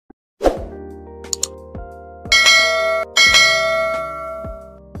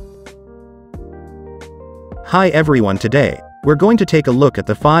Hi everyone, today, we're going to take a look at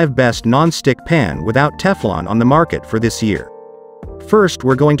the 5 best non-stick pan without Teflon on the market for this year. First,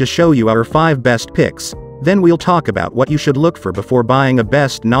 we're going to show you our 5 best picks, then we'll talk about what you should look for before buying a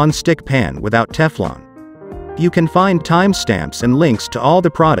best non-stick pan without Teflon. You can find timestamps and links to all the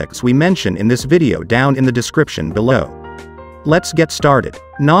products we mention in this video down in the description below. Let's get started.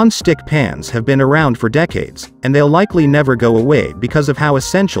 Non-stick pans have been around for decades, and they'll likely never go away because of how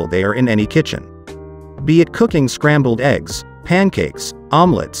essential they are in any kitchen. Be it cooking scrambled eggs, pancakes,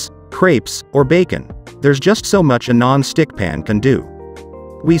 omelets, crepes, or bacon, there's just so much a non-stick pan can do.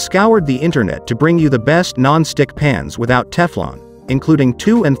 We scoured the internet to bring you the best non-stick pans without Teflon, including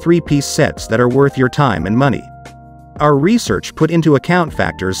 2- and 3-piece sets that are worth your time and money. Our research put into account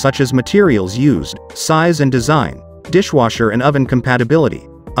factors such as materials used, size and design, dishwasher and oven compatibility,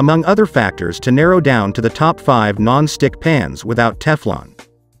 among other factors to narrow down to the top 5 non-stick pans without Teflon.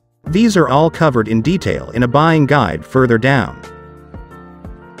 These are all covered in detail in a buying guide further down.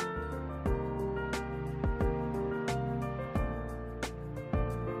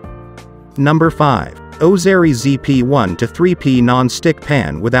 Number 5. Ozeri ZP 1-3P Non-Stick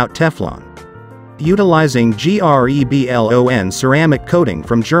Pan without Teflon. Utilizing GREBLON ceramic coating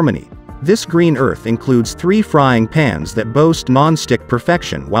from Germany, this green earth includes 3 frying pans that boast non-stick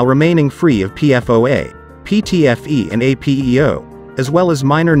perfection while remaining free of PFOA, PTFE and APEO, as well as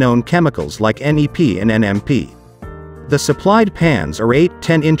minor known chemicals like NEP and NMP. The supplied pans are 8,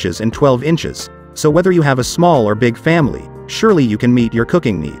 10 inches and 12 inches, so whether you have a small or big family, surely you can meet your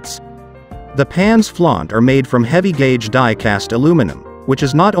cooking needs. The pans flaunt are made from heavy-gauge die-cast aluminum, which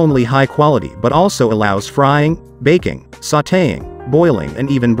is not only high quality but also allows frying, baking, sautéing, boiling and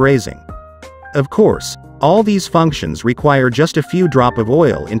even braising. Of course, all these functions require just a few drops of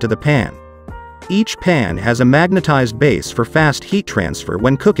oil into the pan. Each pan has a magnetized base for fast heat transfer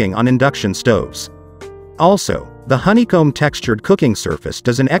when cooking on induction stoves. Also, the honeycomb textured cooking surface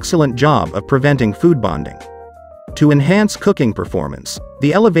does an excellent job of preventing food bonding. To enhance cooking performance,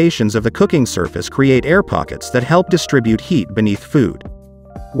 the elevations of the cooking surface create air pockets that help distribute heat beneath food.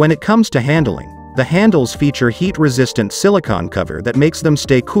 When it comes to handling, the handles feature heat-resistant silicone cover that makes them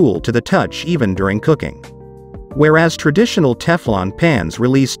stay cool to the touch even during cooking. Whereas traditional Teflon pans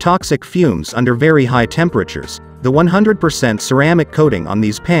release toxic fumes under very high temperatures, the 100% ceramic coating on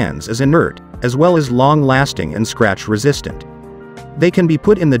these pans is inert, as well as long-lasting and scratch-resistant. They can be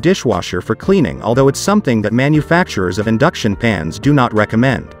put in the dishwasher for cleaning, although it's something that manufacturers of induction pans do not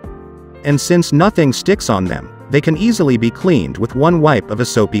recommend. And since nothing sticks on them, they can easily be cleaned with one wipe of a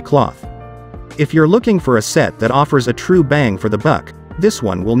soapy cloth. If you're looking for a set that offers a true bang for the buck, this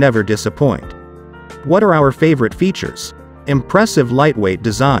one will never disappoint. What are our favorite features? Impressive lightweight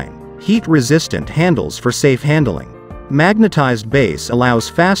design, heat-resistant handles for safe handling. Magnetized base allows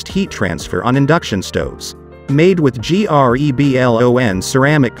fast heat transfer on induction stoves. Made with GREBLON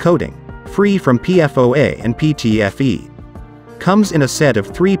ceramic coating, free from PFOA and PTFE. Comes in a set of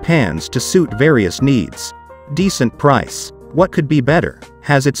 3 pans to suit various needs. Decent price. What could be better?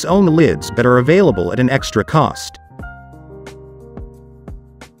 Has its own lids but are available at an extra cost.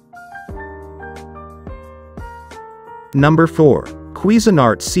 Number 4.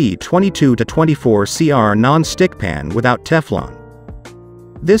 Cuisinart C22-24 CR Non-Stick Pan without Teflon.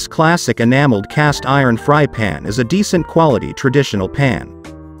 This classic enameled cast iron fry pan is a decent quality traditional pan.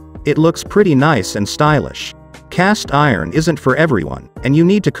 It looks pretty nice and stylish. Cast iron isn't for everyone, and you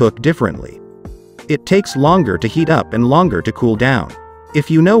need to cook differently. It takes longer to heat up and longer to cool down.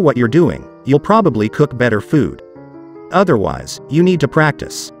 If you know what you're doing, you'll probably cook better food. Otherwise, you need to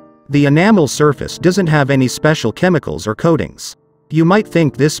practice. The enamel surface doesn't have any special chemicals or coatings. You might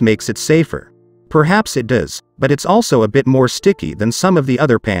think this makes it safer. Perhaps it does, but it's also a bit more sticky than some of the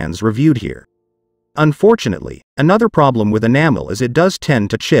other pans reviewed here. Unfortunately, another problem with enamel is it does tend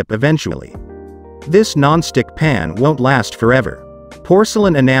to chip eventually. This non-stick pan won't last forever.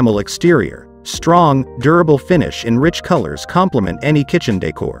 Porcelain enamel exterior, strong, durable finish in rich colors complement any kitchen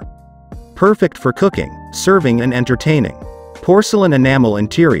decor. Perfect for cooking, serving and entertaining. Porcelain enamel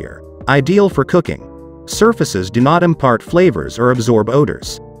interior, ideal for cooking. Surfaces do not impart flavors or absorb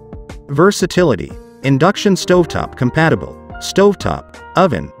odors. Versatility, induction stovetop compatible, stovetop,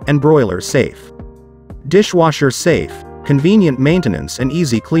 oven, and broiler safe. Dishwasher safe, convenient maintenance and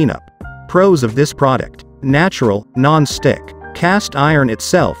easy cleanup. Pros of this product: natural, non-stick. Cast iron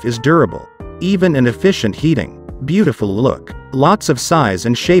itself is durable. Even and efficient heating. Beautiful look. Lots of size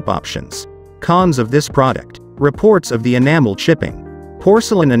and shape options. Cons of this product: reports of the enamel chipping.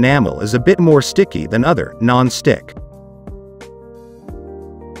 Porcelain enamel is a bit more sticky than other non-stick.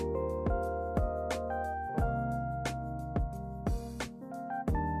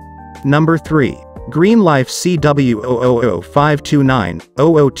 Number 3. Green Life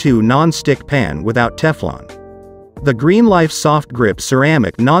CW000529-002 Non-Stick Pan without Teflon. The Green Life Soft Grip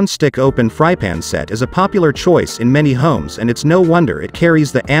Ceramic Non-Stick Open Frypan Set is a popular choice in many homes, and it's no wonder it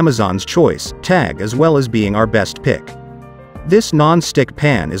carries the Amazon's Choice tag as well as being our best pick. This non-stick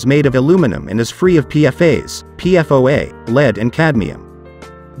pan is made of aluminum and is free of PFAs, PFOA, lead and cadmium.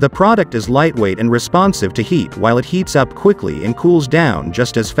 The product is lightweight and responsive to heat while it heats up quickly and cools down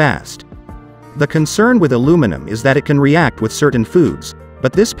just as fast. The concern with aluminum is that it can react with certain foods,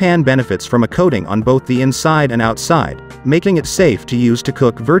 but this pan benefits from a coating on both the inside and outside, making it safe to use to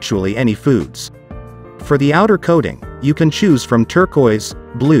cook virtually any foods. For the outer coating, you can choose from turquoise,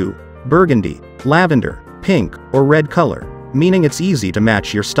 blue, burgundy, lavender, pink, or red color, meaning it's easy to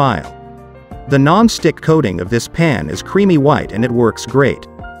match your style. The non-stick coating of this pan is creamy white and it works great.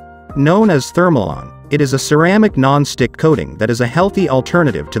 Known as Thermalon, it is a ceramic non-stick coating that is a healthy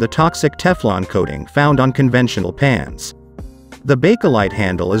alternative to the toxic Teflon coating found on conventional pans. The Bakelite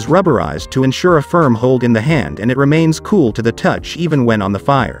handle is rubberized to ensure a firm hold in the hand, and it remains cool to the touch even when on the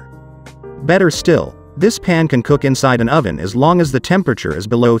fire. Better still, this pan can cook inside an oven as long as the temperature is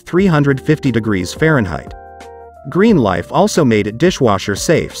below 350 degrees Fahrenheit. Green Life also made it dishwasher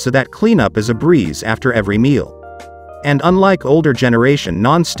safe so that cleanup is a breeze after every meal. And unlike older generation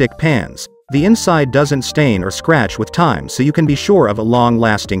non-stick pans, the inside doesn't stain or scratch with time, so you can be sure of a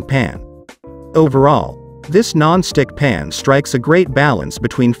long-lasting pan. Overall, this non-stick pan strikes a great balance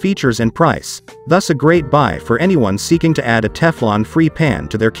between features and price, thus a great buy for anyone seeking to add a Teflon-free pan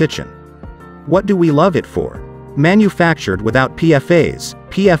to their kitchen. What do we love it for? Manufactured without PFAs,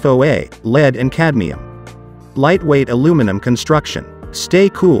 PFOA, lead and cadmium. Lightweight aluminum construction. Stay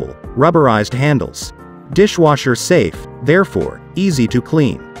cool, rubberized handles. Dishwasher safe, therefore, easy to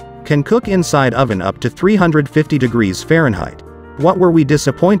clean. Can cook inside oven up to 350 degrees Fahrenheit. What were we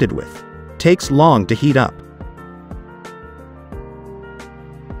disappointed with? Takes long to heat up.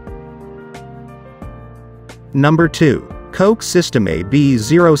 Number 2. Coke System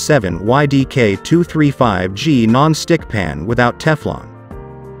AB07YDK235G Non-Stick Pan without Teflon.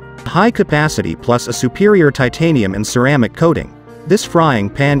 High capacity plus a superior titanium and ceramic coating, this frying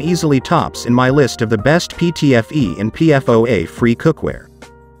pan easily tops in my list of the best PTFE and PFOA-free cookware.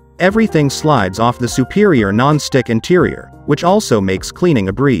 Everything slides off the superior non-stick interior, which also makes cleaning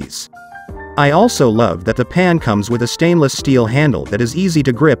a breeze. I also love that the pan comes with a stainless steel handle that is easy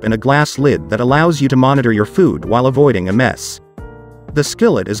to grip and a glass lid that allows you to monitor your food while avoiding a mess. The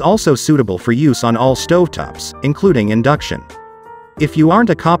skillet is also suitable for use on all stovetops, including induction. If you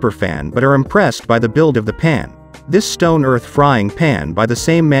aren't a copper fan but are impressed by the build of the pan, this stone earth frying pan by the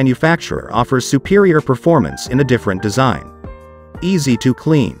same manufacturer offers superior performance in a different design. Easy to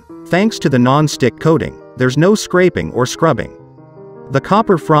clean. Thanks to the non-stick coating, there's no scraping or scrubbing. The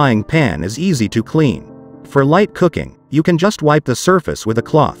copper frying pan is easy to clean. For light cooking, you can just wipe the surface with a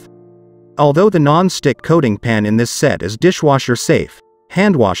cloth. Although the non-stick coating pan in this set is dishwasher safe,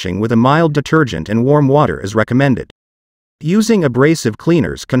 hand washing with a mild detergent and warm water is recommended. Using abrasive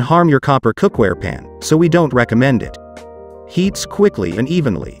cleaners can harm your copper cookware pan, so we don't recommend it. Heats quickly and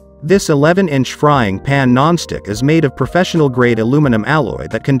evenly. This 11-inch frying pan nonstick is made of professional-grade aluminum alloy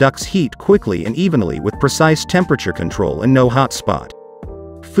that conducts heat quickly and evenly with precise temperature control and no hot spot.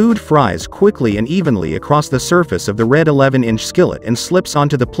 Food fries quickly and evenly across the surface of the red 11-inch skillet and slips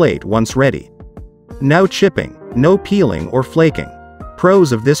onto the plate once ready. No chipping, no peeling or flaking.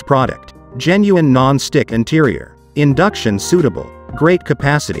 Pros of this product: genuine non-stick interior, induction suitable, great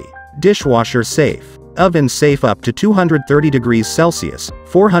capacity, dishwasher safe, oven safe up to 230 degrees Celsius,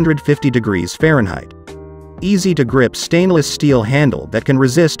 450 degrees Fahrenheit. Easy to grip stainless steel handle that can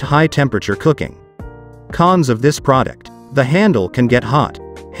resist high temperature cooking. Cons of this product: the handle can get hot.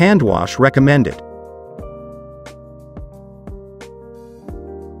 Hand wash recommended.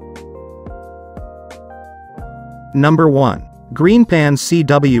 Number 1. Green Pan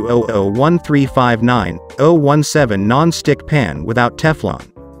CW001359-017 Non-Stick Pan without Teflon.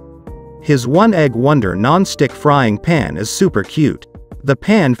 His One Egg Wonder non-stick frying pan is super cute. The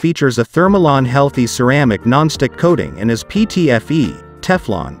pan features a Thermalon healthy ceramic non-stick coating and is PTFE,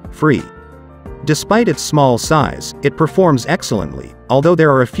 Teflon, free. Despite its small size, it performs excellently, although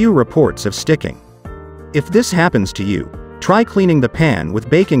there are a few reports of sticking. If this happens to you, try cleaning the pan with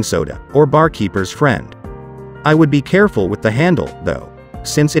baking soda or barkeeper's friend. I would be careful with the handle, though.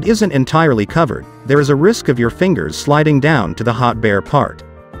 Since it isn't entirely covered, there is a risk of your fingers sliding down to the hot bare part.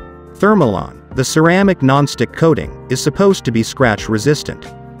 Thermalon, the ceramic non-stick coating, is supposed to be scratch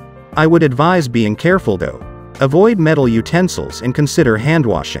resistant. I would advise being careful though. Avoid metal utensils and consider hand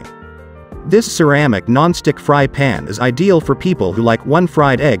washing. This ceramic non-stick fry pan is ideal for people who like one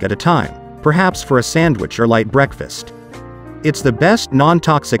fried egg at a time, perhaps for a sandwich or light breakfast. It's the best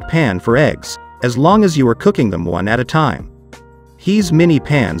non-toxic pan for eggs, as long as you are cooking them one at a time. These mini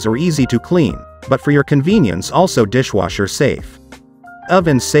pans are easy to clean, but for your convenience also dishwasher safe.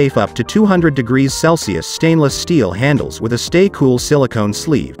 Oven safe up to 200 degrees Celsius stainless steel handles with a stay cool silicone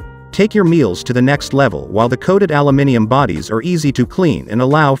sleeve. Take your meals to the next level while the coated aluminum bodies are easy to clean and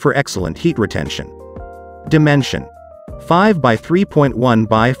allow for excellent heat retention. Dimension: 5 by 3.1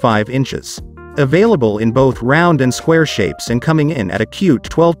 by 5 inches. Available in both round and square shapes and coming in at a cute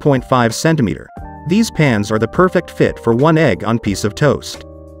 12.5 centimeter. These pans are the perfect fit for one egg on piece of toast.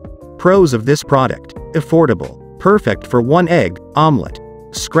 Pros of this product: affordable, perfect for one egg omelet,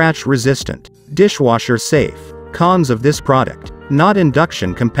 scratch resistant, dishwasher safe. Cons of this product: not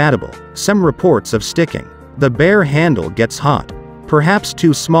induction compatible, some reports of sticking. The bare handle gets hot. Perhaps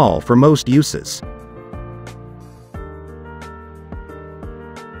too small for most uses.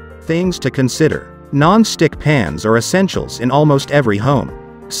 Things to consider: non-stick pans are essentials in almost every home.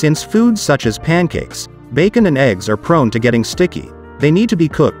 Since foods such as pancakes, bacon and eggs are prone to getting sticky, they need to be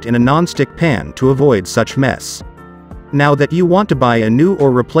cooked in a non-stick pan to avoid such mess. Now that you want to buy a new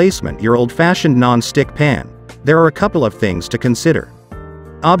or replacement your old-fashioned non-stick pan, there are a couple of things to consider.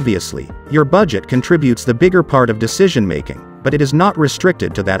 Obviously, your budget contributes the bigger part of decision-making, but it is not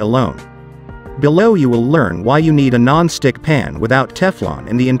restricted to that alone. Below you will learn why you need a non-stick pan without Teflon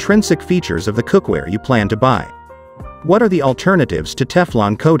and the intrinsic features of the cookware you plan to buy. What are the alternatives to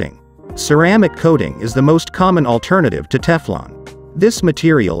Teflon coating? Ceramic coating is the most common alternative to Teflon. This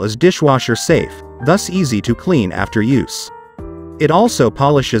material is dishwasher safe, thus easy to clean after use. It also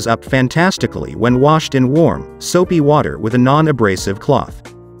polishes up fantastically when washed in warm, soapy water with a non-abrasive cloth.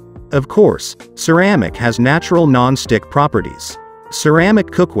 Of course, ceramic has natural non-stick properties. Ceramic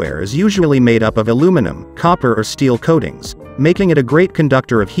cookware is usually made up of aluminum, copper or steel coatings, making it a great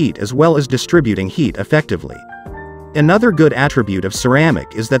conductor of heat as well as distributing heat effectively. Another good attribute of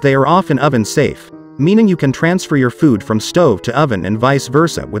ceramic is that they are often oven safe, meaning you can transfer your food from stove to oven and vice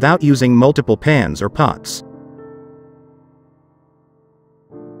versa without using multiple pans or pots.